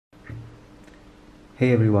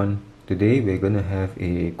Hey everyone, today we're going to have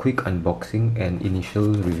a quick unboxing and initial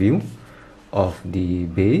review of the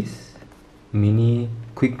Base Mini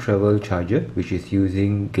Quick Travel Charger, which is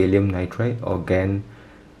using Gallium Nitride or GaN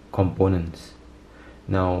components.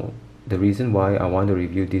 Now, the reason why I want to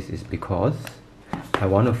review this is because I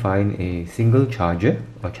want to find a single charger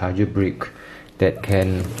or charger brick that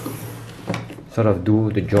can sort of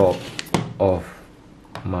do the job of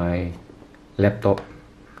my laptop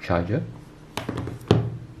charger,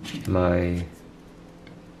 my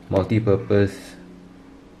multi-purpose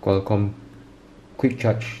Qualcomm quick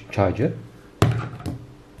charge charger,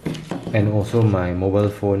 and also my mobile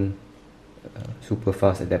phone super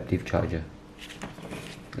fast adaptive charger.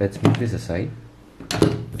 Let's move this aside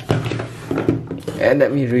and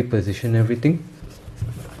let me reposition everything.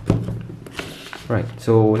 Right,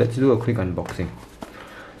 so let's do a quick unboxing.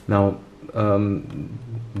 Now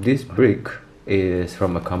this brick is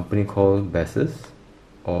from a company called Baseus,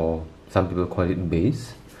 or some people call it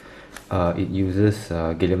Base. It uses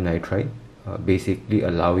gallium nitride, basically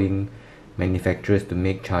allowing manufacturers to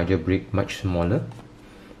make charger brick much smaller,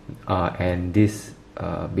 and this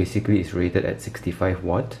basically is rated at 65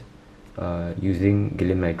 watt using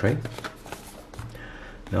gallium nitride.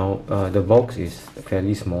 Now the box is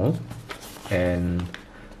fairly small, and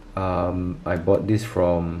I bought this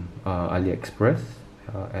from AliExpress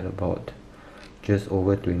at about just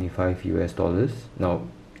over $25 US. Now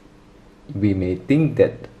we may think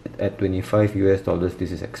that at $25 US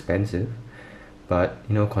this is expensive, but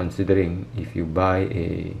you know, considering if you buy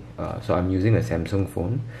a so I'm using a Samsung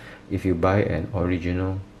phone, if you buy an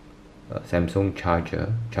original Samsung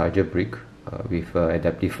charger brick with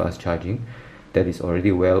adaptive fast charging, that is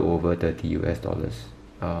already well over $30 US.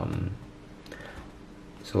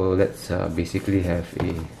 So let's basically have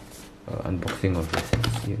a unboxing of this.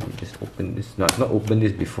 Here, let me just open this. No, I've not opened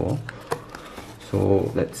this before,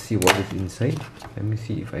 so let's see what is inside. Let me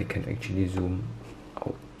see if I can actually zoom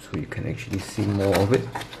out so you can actually see more of it.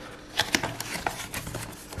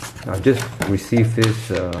 I just received this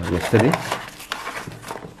yesterday.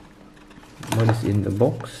 What is in the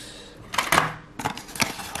box?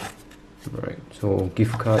 Right, so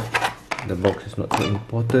gift card. The box is not so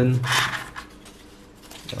important.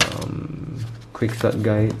 Quick start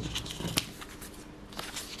guide.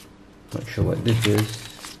 Not sure what this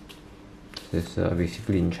is. This is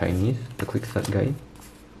basically in Chinese, the quick start guide.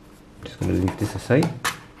 Just going to leave this aside.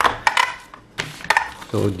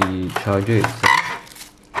 So the charger itself,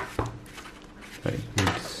 right,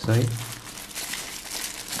 this side.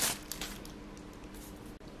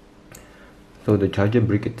 So the charger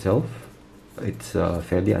brick itself, it's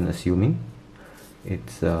fairly unassuming.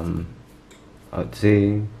 It's I'd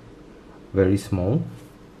say very small,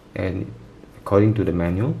 and according to the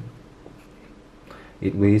manual,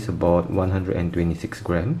 it weighs about 126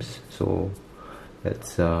 grams. So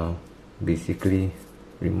let's basically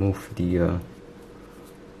remove the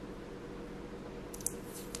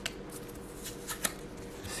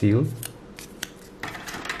seal.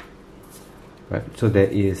 Right, so there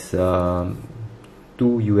is 2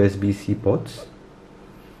 USB-C ports,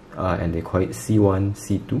 and they call it C1,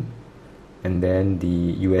 C2, and then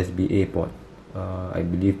the USB-A port. I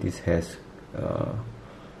believe this has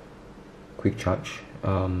quick charge,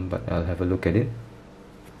 but I'll have a look at it.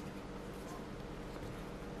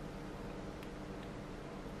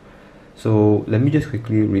 So let me just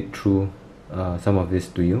quickly read through some of this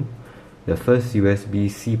to you. The first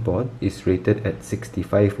USB-C port is rated at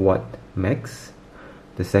 65 watt max.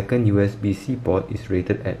 The second USB-C port is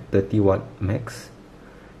rated at 30 watt max,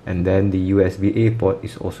 and then the USB-A port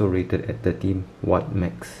is also rated at 30 watt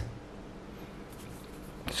max.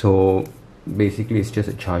 So basically it's just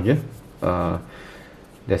a charger.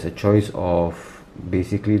 There's a choice of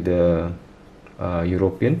basically the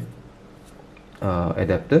European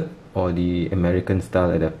adapter or the American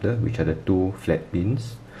style adapter, which are the 2 flat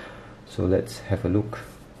pins. So let's have a look.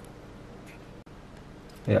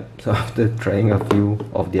 Yeah, so after trying a few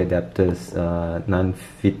of the adapters, none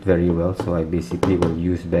fit very well, so I basically will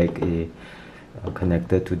use back a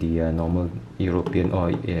connector to the normal European or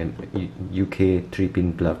UK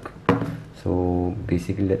 3-pin plug. So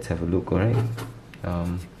basically let's have a look. Alright,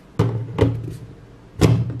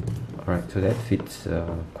 alright, so that fits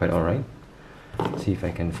quite alright. Let's see if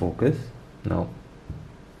I can focus now.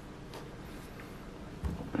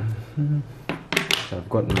 So I've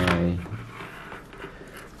got my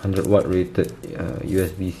 100 watt rated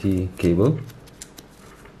USB-C cable.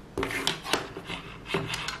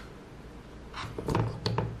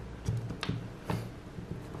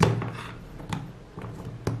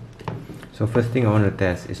 So first thing I want to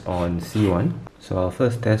test is on C1. So I'll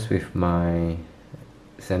first test with my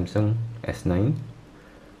Samsung S9,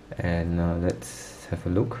 and let's have a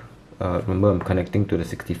look. Remember, I'm connecting to the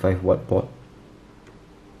 65W port.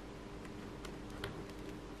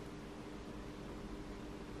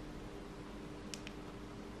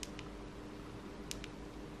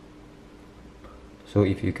 So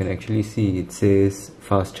if you can actually see, it says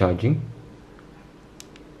fast charging.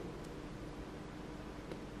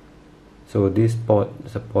 So this port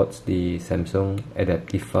supports the Samsung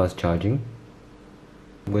adaptive fast charging.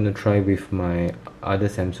 I'm going to try with my other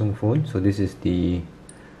Samsung phone. So this is the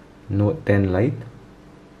Note 10 Lite.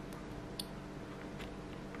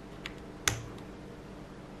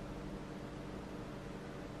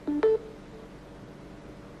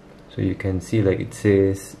 So you can see, like, it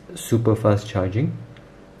says super fast charging.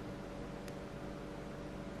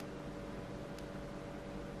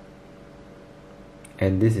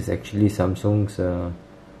 And this is actually Samsung's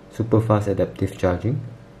super fast adaptive charging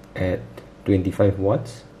at 25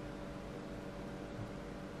 watts.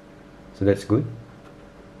 So that's good.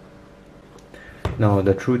 Now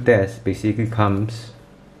the true test basically comes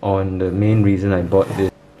on the main reason I bought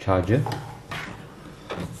this charger,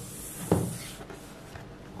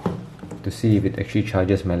 to see if it actually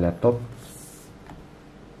charges my laptop.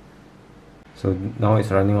 So now it's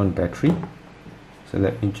running on battery. So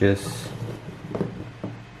let me just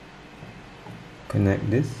connect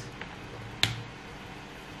this.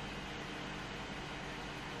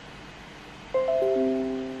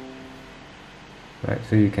 Right,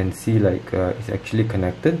 so you can see, like, it's actually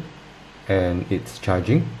connected and it's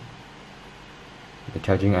charging. The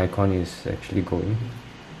charging icon is actually going.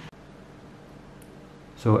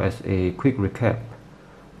 So as a quick recap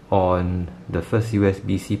on the first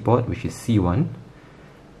USB-C port, which is C1,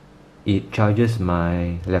 it charges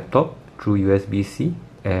my laptop through USB-C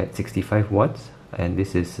at 65 watts, and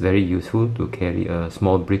this is very useful to carry a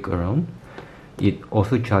small brick around. It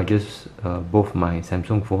also charges both my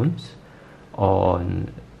Samsung phones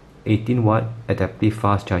on 18 watt adaptive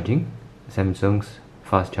fast charging, Samsung's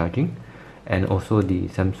fast charging, and also the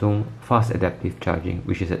Samsung fast adaptive charging,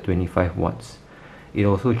 which is at 25 watts. It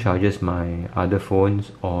also charges my other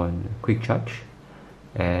phones on quick charge,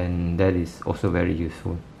 and that is also very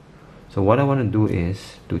useful. So what I want to do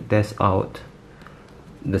is to test out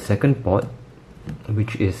the second port,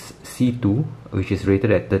 which is C2, which is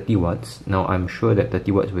rated at 30 watts. Now I'm sure that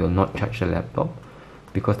 30 watts will not charge the laptop,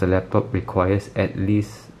 because the laptop requires at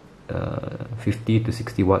least 50 to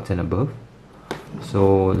 60 watts and above.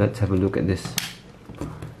 So let's have a look at this.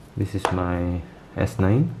 This is my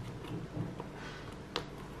S9.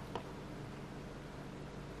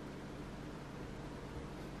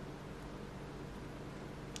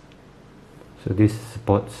 So this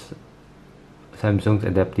supports Samsung's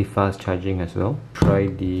adaptive fast charging as well. Try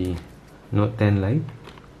the Note 10 Lite.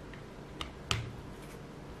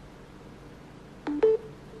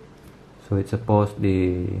 So it supports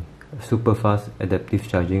the super fast adaptive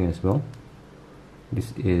charging as well.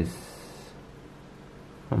 This is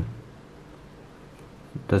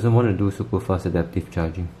doesn't want to do super fast adaptive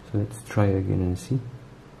charging. So let's try again and see.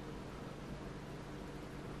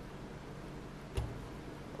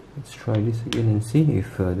 Let's try this again and see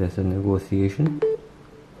if there's a negotiation.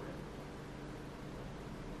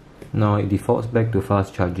 Now it defaults back to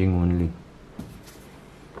fast charging only,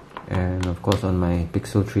 and of course on my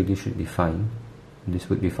Pixel 3 this should be fine. This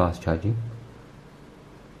would be fast charging.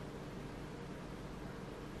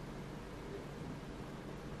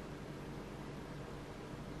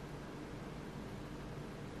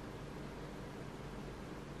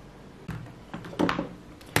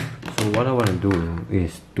 So what I want to do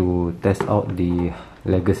is to test out the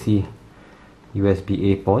legacy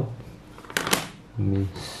USB-A port. Let me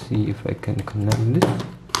see if I can connect this.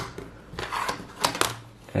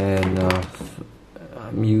 And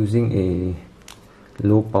I'm using a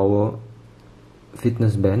low power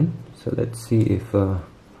fitness band. So let's see if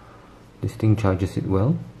this thing charges it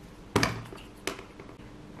well.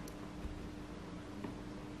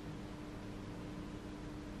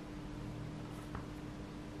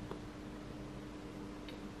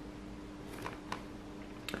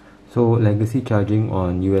 So legacy charging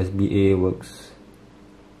on USB-A works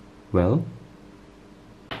well.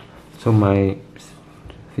 So my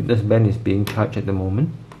fitness band is being charged at the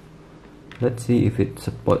moment. Let's see if it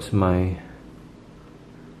supports my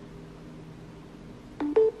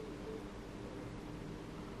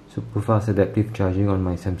super fast adaptive charging on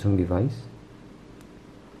my Samsung device.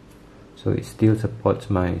 So it still supports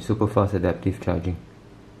my super fast adaptive charging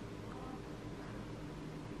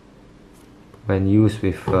when used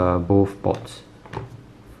with both ports.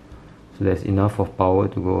 So there's enough of power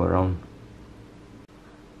to go around.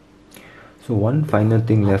 So one final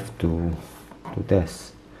thing left to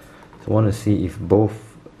test. So I want to see if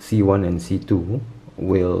both C1 and C2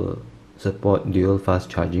 will support dual fast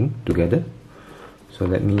charging together. So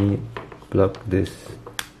let me plug this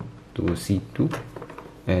to C2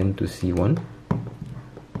 and to C1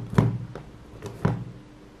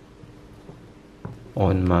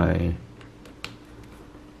 on my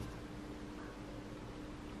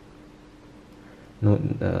Note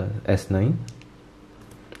S9.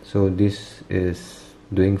 So this is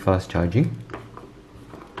doing fast charging.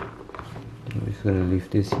 I'm just going to leave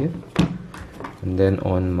this here, and then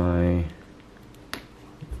on my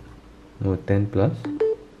Note 10 Plus.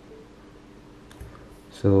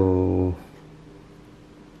 So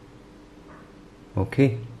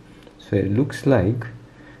okay, so it looks like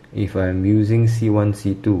if I'm using C1,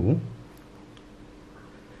 C2,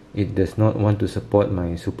 it does not want to support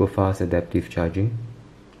my super fast adaptive charging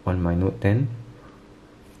on my Note 10.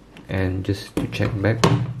 And just to check back,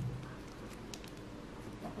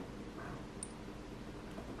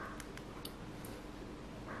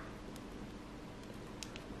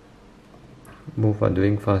 both are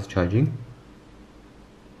doing fast charging.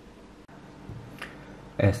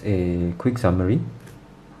 As a quick summary,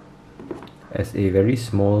 as a very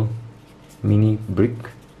small mini brick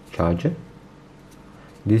charger,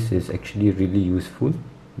 this is actually really useful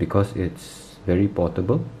because it's very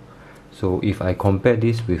portable. So if I compare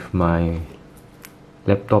this with my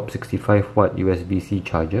laptop 65W USB-C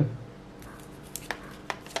charger,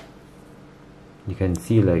 you can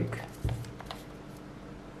see, like,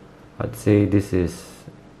 I'd say this is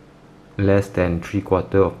less than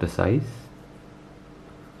 3/4 of the size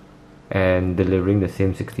and delivering the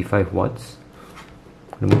same 65 watts.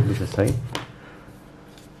 Move this aside,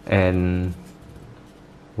 and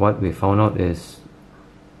what we found out is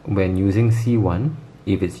when using C1,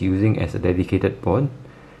 if it's using as a dedicated port,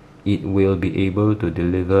 it will be able to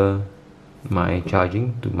deliver my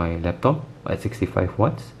charging to my laptop at 65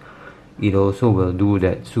 watts. It also will do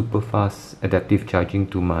that super fast adaptive charging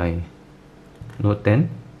to my Note 10,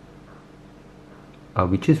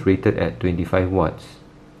 which is rated at 25 watts.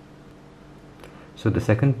 So the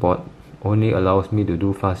second port only allows me to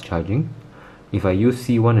do fast charging. If I use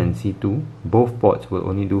C1 and C2, both ports will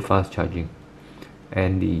only do fast charging,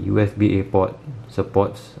 and the USB-A port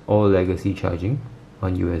supports all legacy charging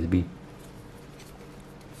on USB.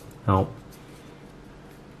 Now,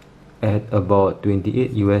 at about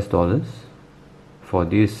 $28 for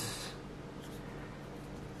this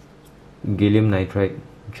gallium nitride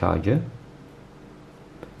charger,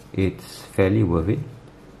 it's fairly worth it.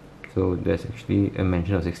 So there's actually a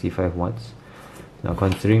mention of 65 watts. Now,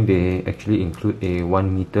 considering they actually include a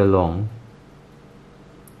 1 meter long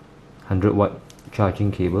 100-watt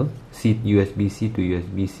charging cable, USB-C to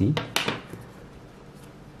USB-C.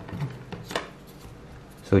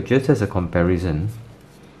 So just as a comparison,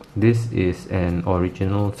 this is an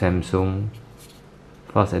original Samsung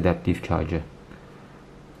fast adaptive charger.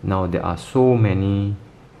 Now there are so many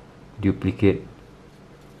duplicate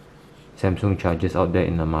Samsung chargers out there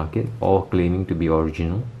in the market, all claiming to be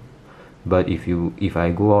original. But if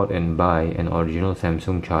I go out and buy an original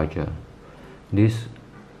Samsung charger, this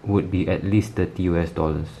would be at least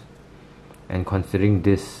 $30. And considering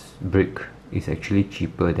this brick is actually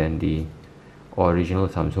cheaper than the original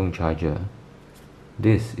Samsung charger,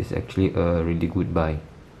 this is actually a really good buy.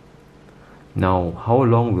 Now, how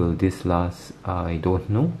long will this last? I don't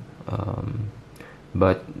know,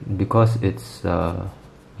 but because it's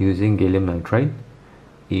using gallium nitride,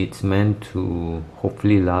 it's meant to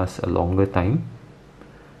hopefully last a longer time.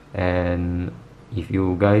 And if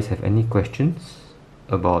you guys have any questions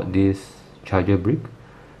about this charger brick,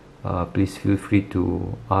 please feel free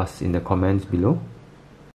to ask in the comments below.